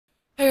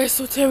Okay,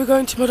 so today we're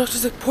going to my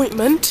doctor's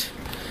appointment.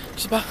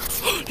 It's about,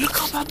 look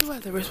how bad the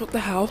weather is, what the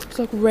hell? It's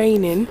like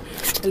raining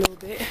a little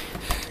bit.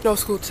 No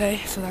school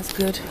today, so that's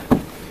good.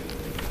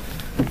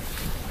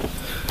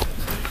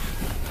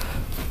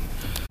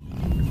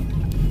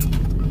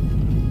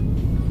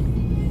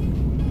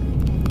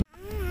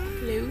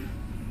 Hello.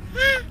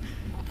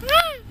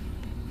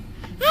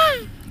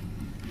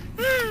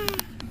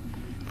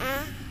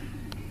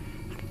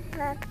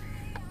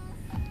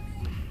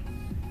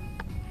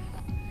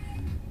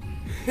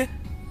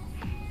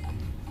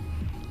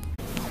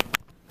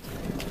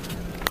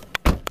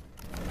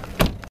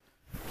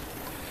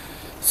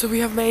 So we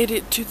have made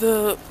it to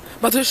the...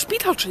 Maar er is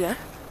spitaltje, yeah?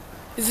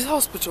 Is this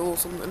hospital or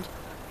something?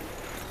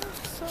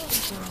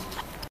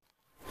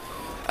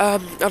 I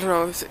don't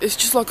know, it's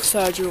just like a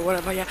surgery or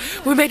whatever, yeah.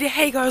 We made it,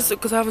 hey guys,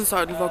 because I haven't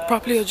started the vlog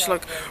properly, I just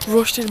like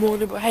rushed in the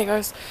morning, but hey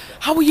guys,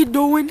 how are you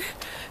doing?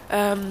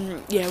 Yeah,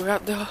 we're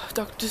at the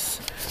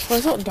doctor's, well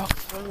it's not a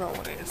doctor, I don't know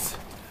what it is.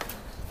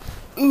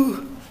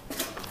 Ooh.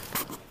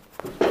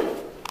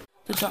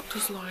 The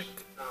doctor's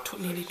like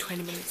nearly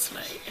 20 minutes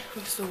late.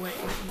 We're still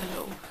waiting in the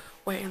little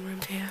waiting room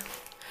here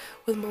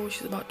with Mo.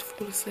 She's about to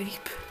fall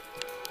asleep.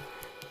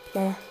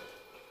 Mo.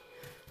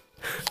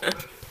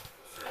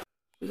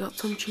 We got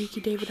some cheeky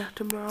David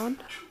Attenborough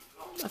on.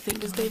 I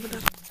think it's David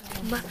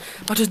Attenborough.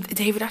 Or just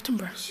David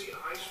Attenborough.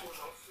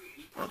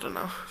 I don't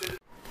know.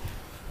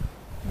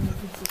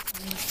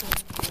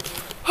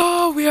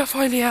 Oh, we are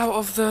finally out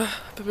of the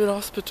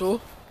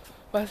hospital.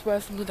 Where's my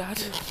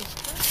dad?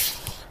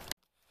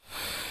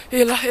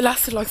 It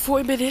lasted like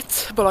 40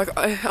 minutes, but like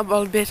I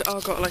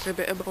got like a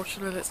bit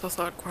emotional, so I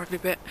started crying a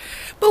bit.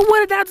 But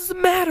what that doesn't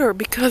matter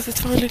because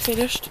it's finally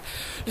finished.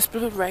 It's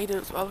been raining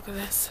as well. Look at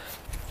this.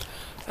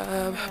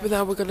 But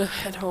now we're gonna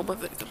head home. I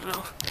think, I don't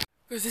know.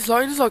 Because this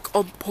line is like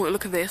on point.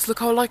 Look at this. Look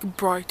how like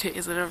bright it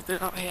is and everything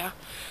out here.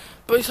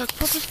 But it's like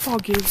proper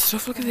foggy and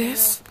stuff. Look at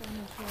this.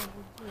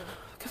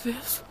 Look at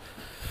this.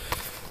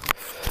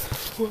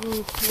 Whoa!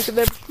 Look at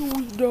them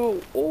shoes though.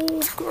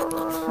 Oh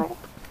girl.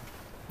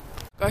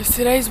 Guys,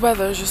 today's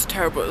weather is just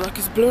terrible. Like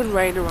it's blue and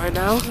raining right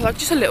now. Like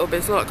just a little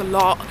bit, it's not like a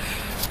lot.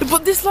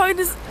 But this line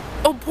is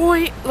on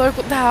point. Like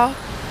what the hell?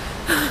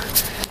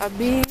 Well,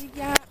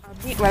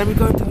 we're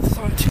going down the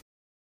side.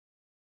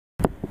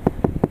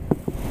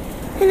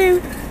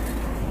 Hello.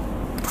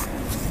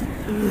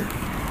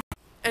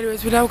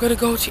 Anyways, we're now gonna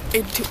go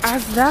into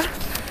Asda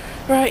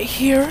right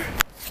here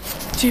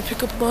to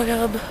pick up my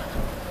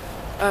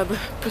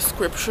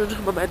prescription,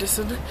 my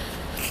medicine,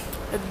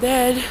 and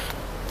then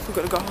we're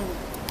gonna go home.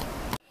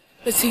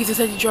 Let's see if there's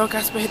any Jar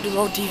Casper Hit the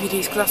Road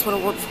DVDs, because that's what I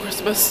want for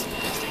Christmas.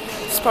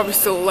 It's probably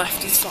still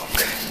left in stock.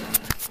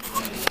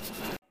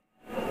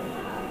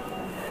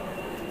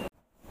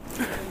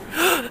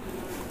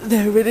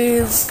 There it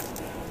is.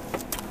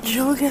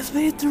 Jar Casper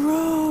Hit the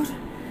Road,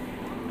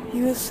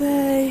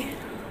 USA.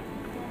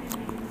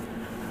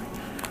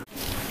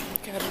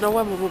 Okay, I don't know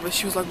where my mum is.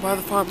 She was like by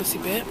the pharmacy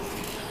bit.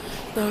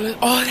 No,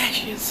 oh, there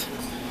she is.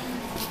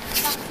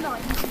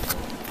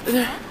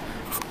 There.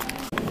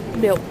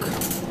 Milk.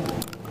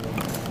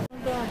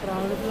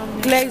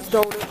 Glazed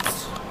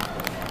donuts.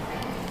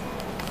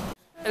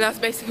 And that's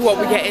basically what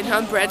we're getting,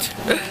 and bread.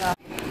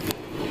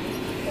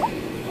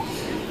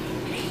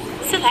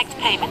 Select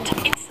payment.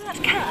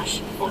 Insert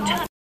cash or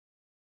turn.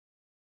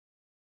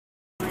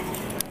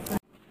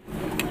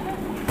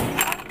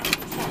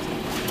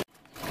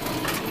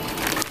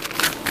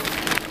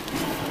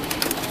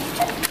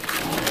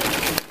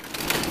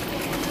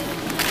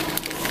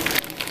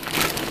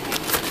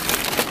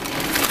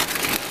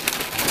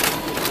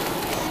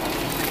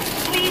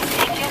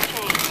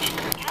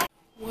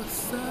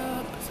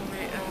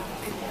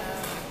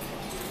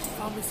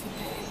 Pharmacy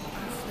bit in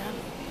Amsterdam.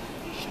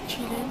 Just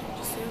chilling,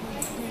 just sitting on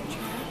the green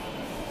chair.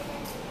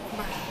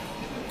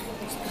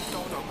 Just a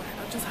donut on my head.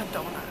 I just had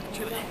donut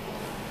actually.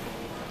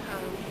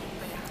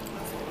 But yeah,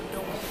 that's what we're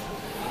doing.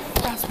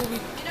 That's what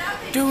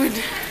we're doing.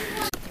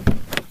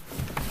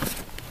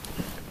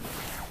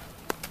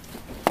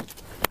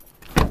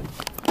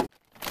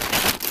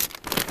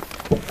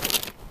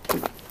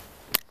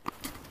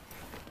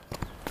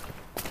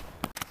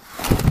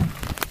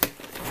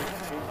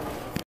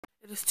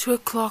 It's 2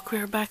 o'clock,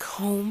 we're back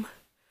home.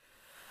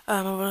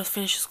 I'm gonna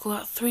finish school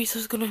at 3, so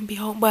it's gonna be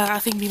home. Well, I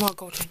think we might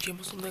go to the gym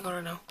or something, I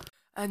don't know.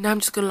 And now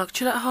I'm just gonna like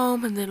chill at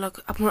home, and then like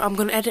I'm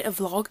gonna edit a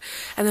vlog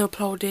and then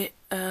upload it.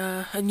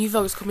 A new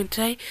vlog is coming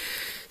today.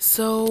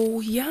 So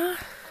yeah.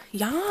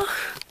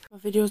 My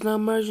video is now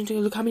merging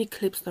together. Look how many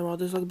clips there are.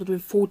 There's like between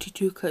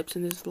 42 clips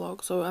in this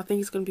vlog, so I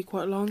think it's gonna be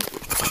quite long.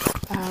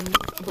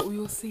 But we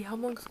will see how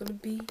long it's gonna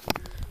be.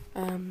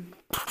 Yeah.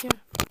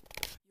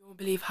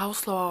 Believe how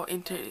slow our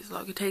internet is.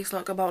 Like it takes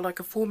like about like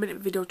a 4-minute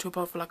video to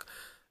upload for like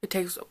it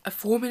takes a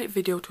 4-minute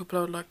video to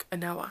upload like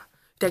an hour.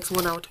 It takes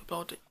 1 hour to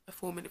upload a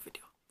 4-minute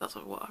video. That's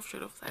what I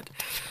should have said.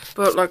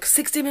 But like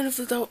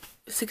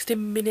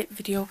 60-minute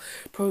video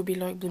probably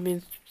like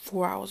maybe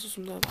 4 hours or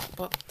something like that.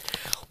 But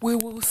we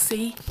will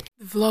see.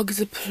 The vlog is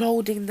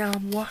uploading now.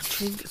 I'm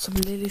watching some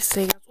Lily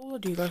sing. That's all I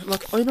do, guys.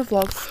 Like, in a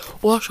vlog,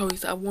 all I'll show you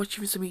is that I'm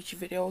watching some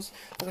YouTube videos.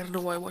 Like, I don't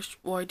know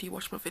why do you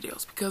watch my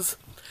videos? Because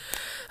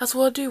that's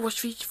what I do,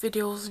 watch YouTube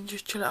videos and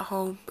just chill at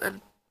home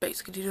and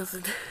basically do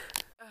nothing.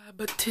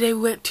 But today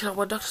we went to like,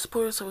 my doctor's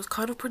appointment, so it was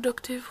kind of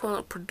productive. Well,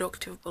 not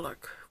productive, but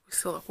like, we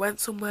still like, went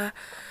somewhere.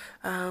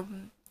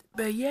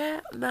 But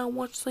yeah, now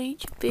watch some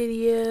YouTube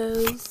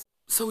videos.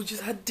 So we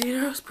just had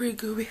dinner, it was pretty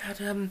good. We had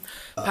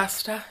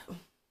pasta.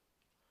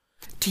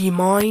 Do you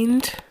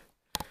mind?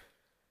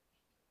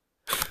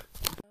 I'm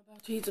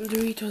about to eat some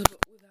Doritos, but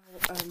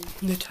without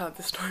Nutella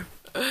this time.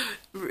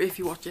 If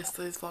you watched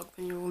yesterday's vlog,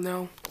 then you will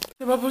know.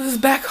 So my brother's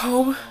back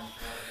home.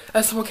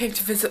 Someone came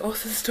to visit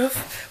us and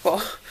stuff.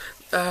 Well,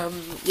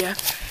 yeah.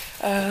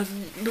 My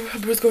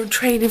brother's going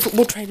training,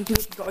 football training,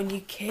 because he got a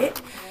new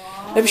kit.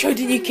 Let me show you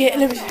the new kit.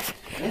 Let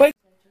me. Wait.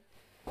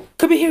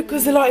 Come here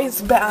because the light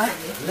is better.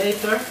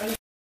 Later.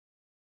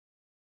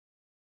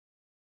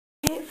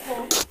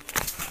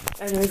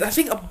 Anyways, I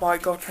think I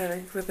might go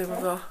training with him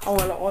as well. Oh,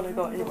 well, all I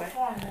got anyway.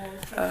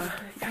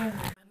 Yeah.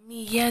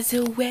 Mia's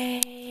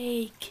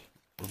awake.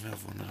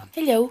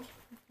 Hello.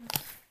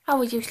 How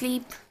was your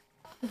sleep?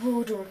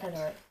 We'll do it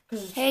anyway.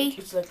 Hey.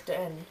 It's like the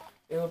end.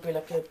 It will be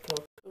like a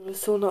plug. We're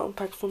still not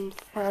unpacked from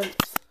France.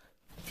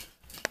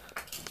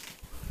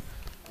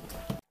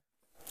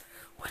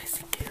 What is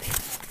he doing?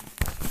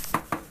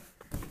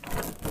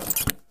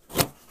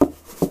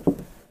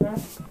 Huh?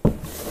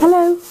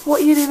 Hello,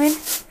 what are you doing?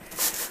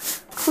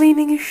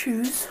 Cleaning his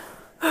shoes.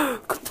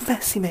 Good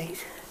mess he made.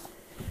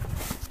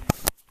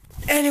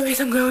 Anyways,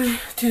 I'm going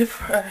to the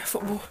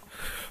football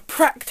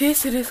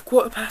practice. It is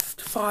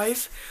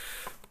 5:15.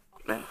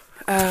 No.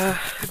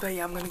 But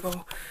yeah, I'm gonna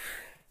go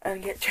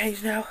and get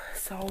changed now.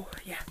 So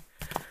yeah.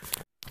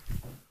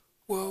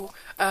 Whoa.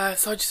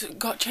 So I just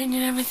got changed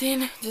and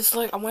everything. Just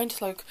like I went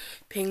to like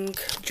pink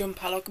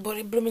jumper, like, but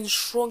it blooming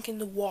shrunk in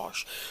the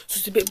wash. So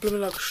it's a bit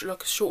blooming like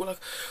short, like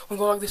when I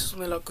go like this,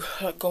 something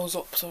like goes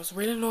up. So it's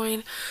really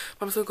annoying.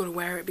 But I'm still gonna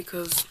wear it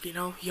because, you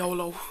know,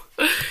 YOLO.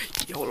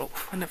 YOLO.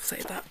 I never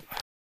say that.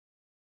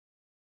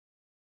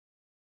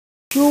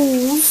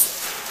 Jules.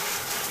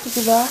 Look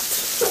at that.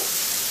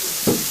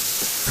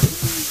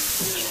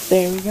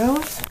 There we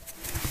go.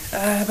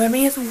 But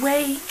Mia's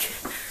awake,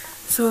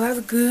 so that's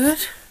good.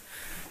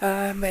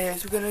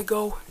 Anyways, we're gonna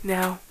go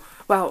now.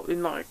 Well,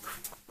 in like,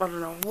 I don't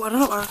know.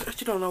 I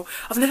actually don't know.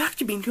 I've never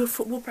actually been to a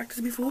football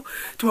practice before.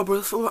 To my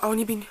brother's football. I've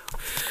only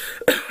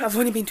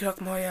been to like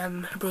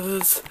my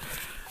brother's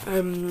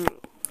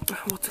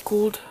what's it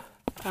called?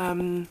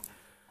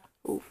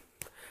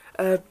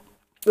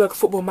 Like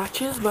football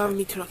matches, but I haven't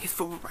been to like his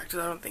football practice,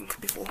 I don't think,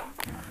 before.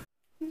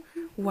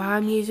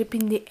 Wow, he's up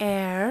in the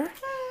air.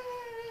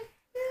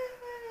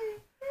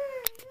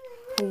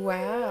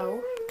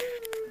 Wow.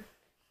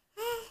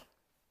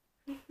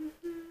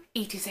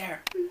 Eat his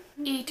hair.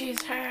 Eat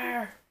his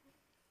hair.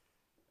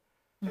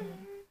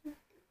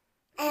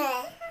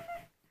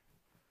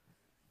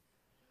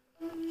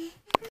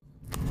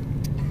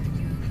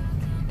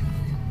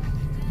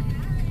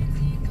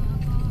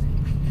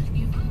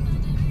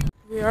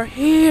 We are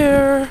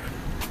here.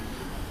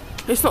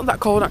 It's not that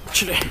cold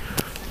actually.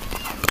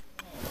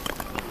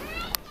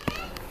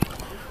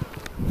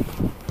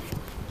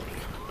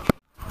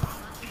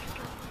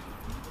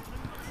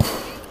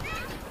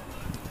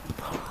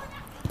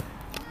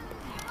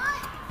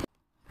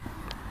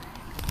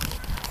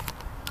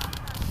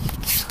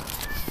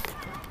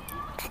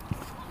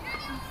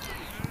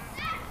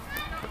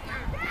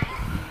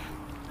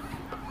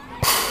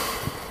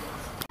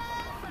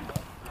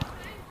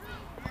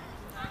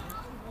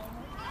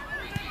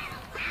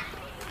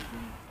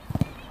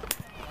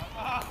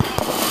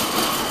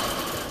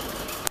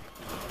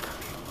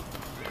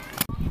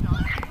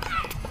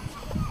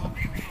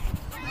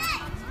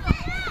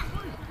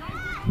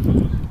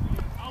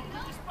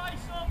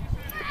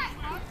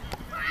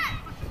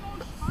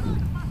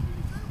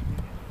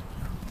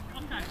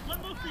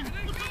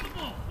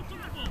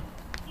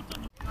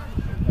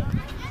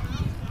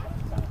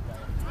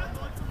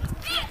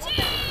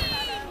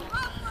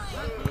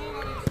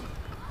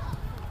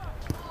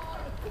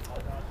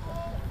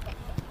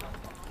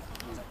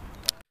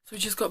 So we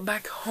just got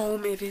back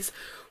home. It is,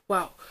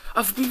 wow,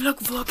 I've been like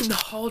vlogging the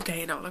whole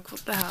day now. Like,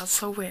 what the hell? It's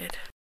so weird.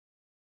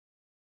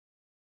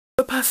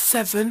 Past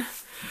 7.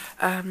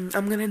 I'm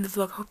gonna end the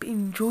vlog. Hope you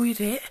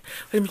enjoyed it.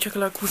 Let me check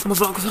like with my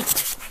vlogs up.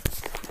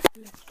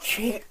 Let's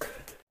check.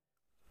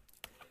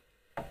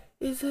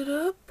 Is it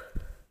up?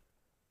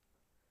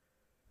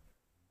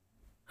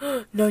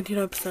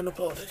 99%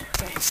 uploaded.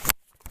 Okay,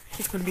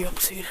 it's gonna be up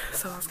soon,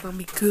 so that's gonna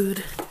be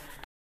good.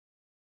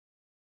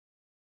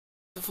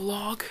 The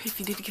vlog, if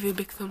you did, give it a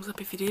big thumbs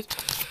up if you did.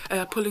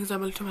 Put links down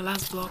below to my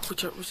last vlog,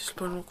 which is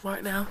putting up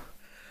right now.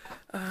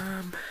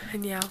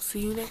 And yeah, I'll see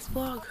you next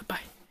vlog. Bye.